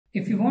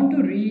If you want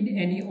to read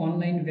any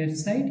online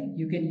website,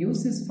 you can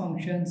use this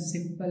function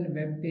simple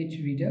web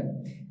page reader,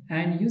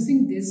 and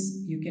using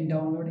this you can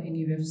download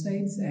any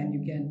websites and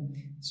you can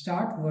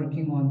start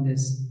working on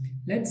this.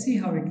 Let's see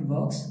how it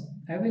works.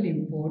 I will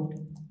import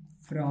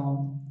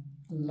from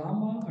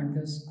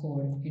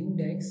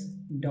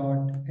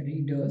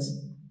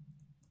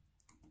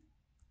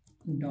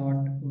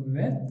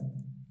llama_index.readers.web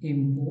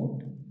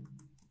import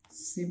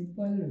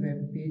simple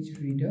web page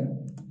reader.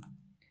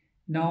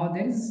 Now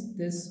there is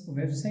this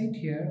website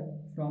here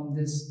from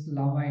this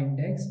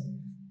LlamaIndex,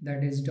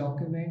 that is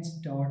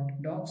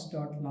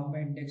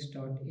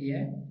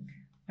documents.docs.llamaindex.ai.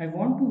 I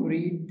want to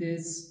read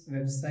this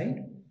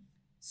website,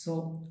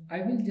 so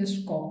I will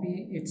just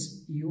copy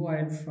its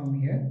URL from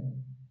here,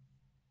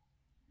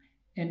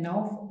 and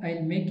now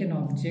I'll make an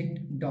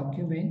object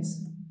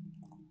documents.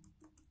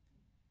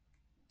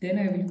 Then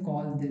I will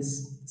call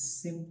this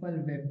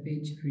simple web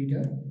page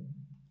reader,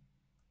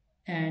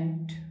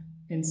 and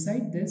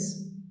inside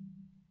this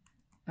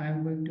I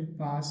am going to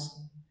pass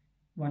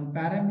one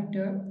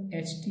parameter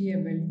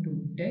HTML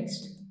to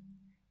text.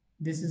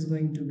 This is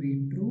going to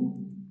be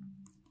true.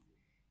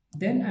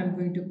 Then I am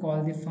going to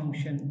call the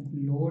function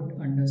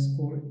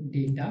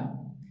load_data,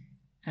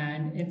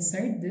 and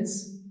inside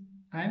this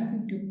I am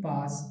going to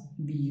pass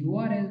the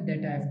URL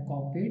that I have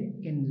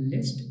copied in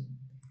list.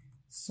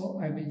 So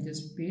I will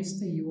just paste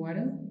the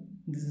URL.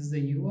 This is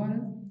the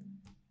URL.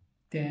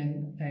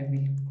 Then I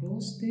will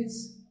close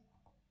this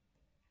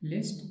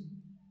list,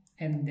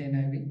 and then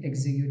I will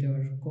execute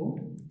our code.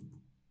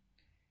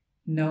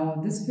 Now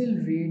this will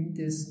read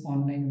this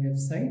online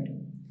website.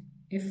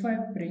 If I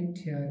print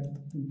here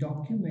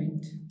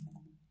document,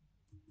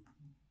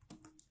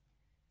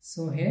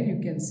 so here you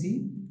can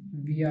see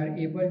we are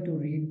able to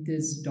read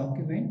this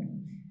document,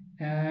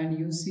 and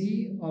you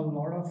see a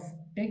lot of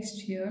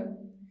text here.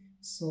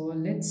 So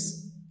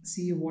let's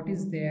see what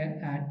is there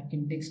at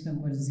index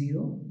number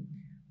 0.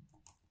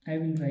 I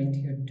will write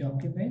here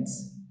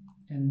documents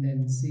and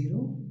then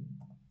 0.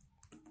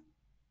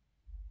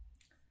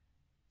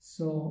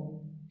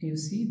 So you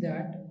see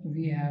that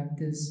we have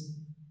this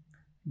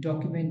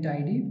document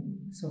ID.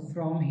 So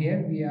from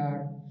here we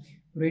are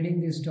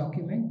reading this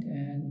document,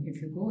 and if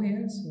you go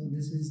here, so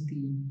this is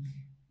the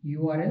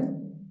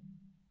URL,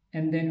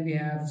 and then we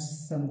have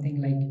something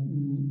like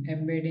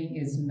embedding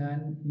is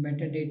none,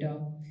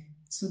 metadata.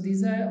 So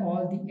these are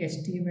all the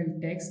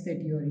HTML text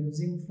that you are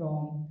using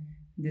from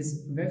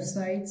these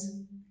websites,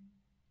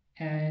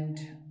 and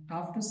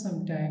after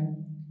some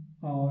time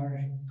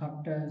or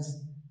after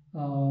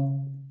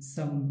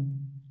some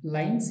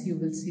lines, you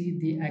will see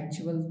the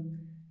actual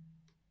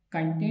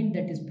content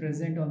that is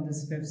present on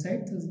this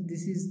website. So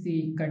this is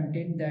the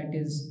content that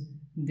is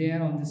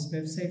there on this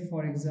website.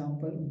 For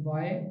example,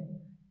 why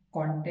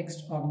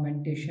context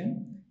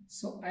augmentation.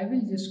 So I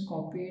will just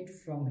copy it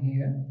from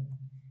here,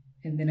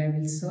 and then I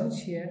will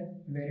search here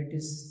where it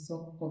is.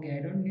 So okay,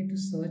 I don't need to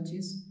search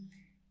it.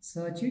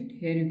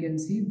 Here you can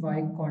see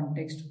why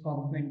context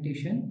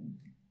augmentation.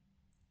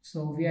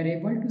 So we are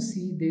able to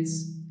see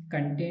this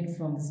content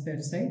from this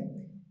website,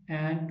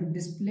 and to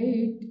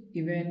display it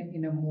even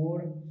in a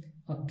more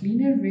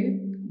cleaner way,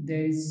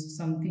 there is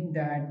something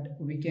that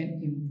we can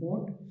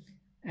import,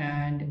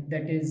 and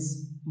that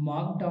is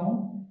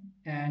markdown.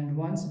 And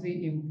once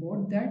we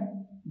import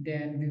that,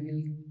 then we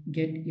will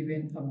get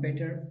even a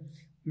better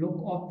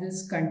look of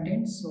this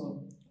content.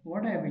 So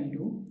what I will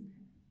do,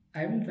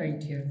 I will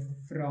write here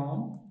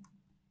from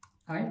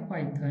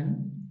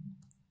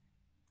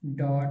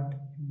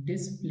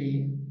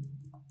ipython.display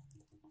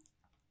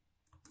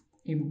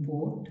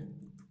import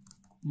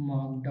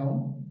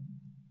markdown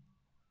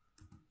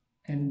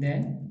and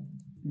then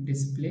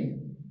display,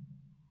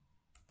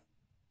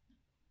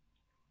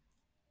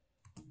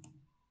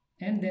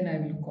 and then I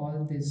will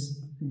call this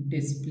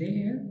display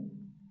here.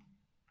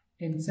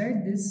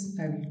 Inside this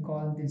I will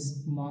call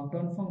this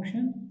markdown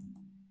function,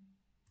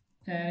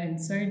 and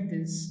inside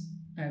this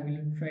I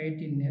will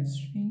write in f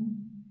string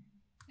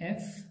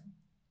f,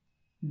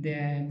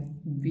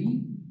 then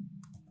b,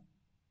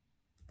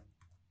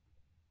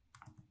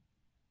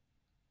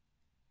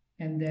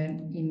 and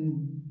then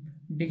in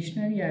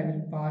dictionary I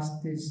will pass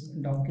this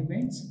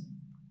documents,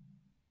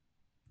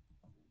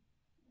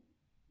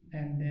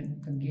 and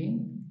then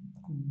again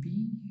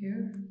b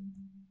here,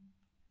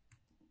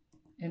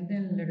 and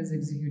then let us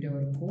execute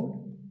our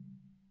code.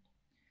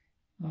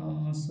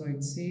 So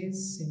it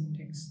says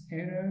syntax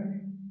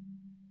error.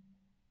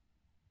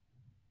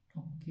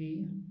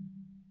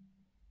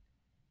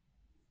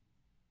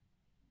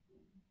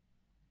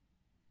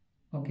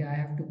 Okay, I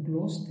have to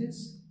close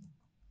this.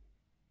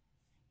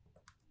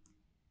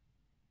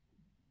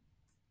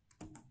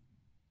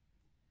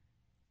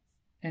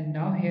 And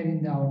now here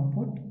in the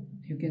output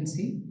you can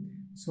see,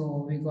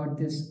 so we got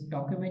this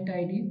document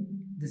ID,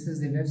 this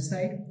is the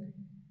website,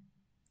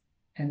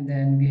 and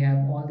then we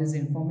have all this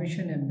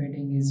information,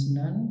 embedding is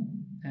none,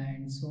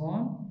 and so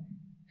on.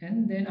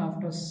 And then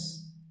after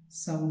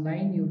some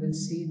line you will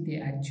see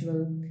the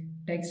actual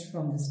text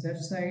from this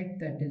website,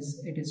 that is,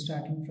 it is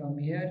starting from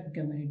here,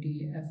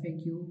 community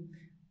FAQ,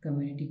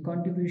 community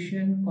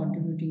contribution,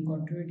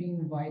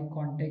 contributing, why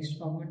context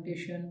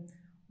augmentation,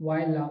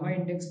 why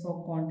LlamaIndex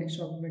for context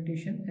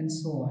augmentation, and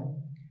so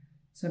on.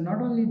 So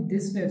not only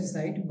this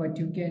website, but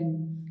you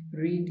can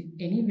read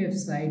any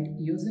website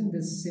using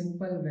this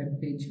simple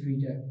web page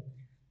reader.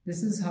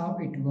 This is how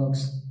it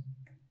works.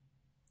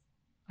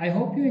 I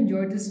hope you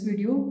enjoyed this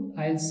video.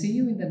 I'll see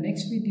you in the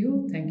next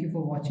video. Thank you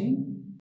for watching.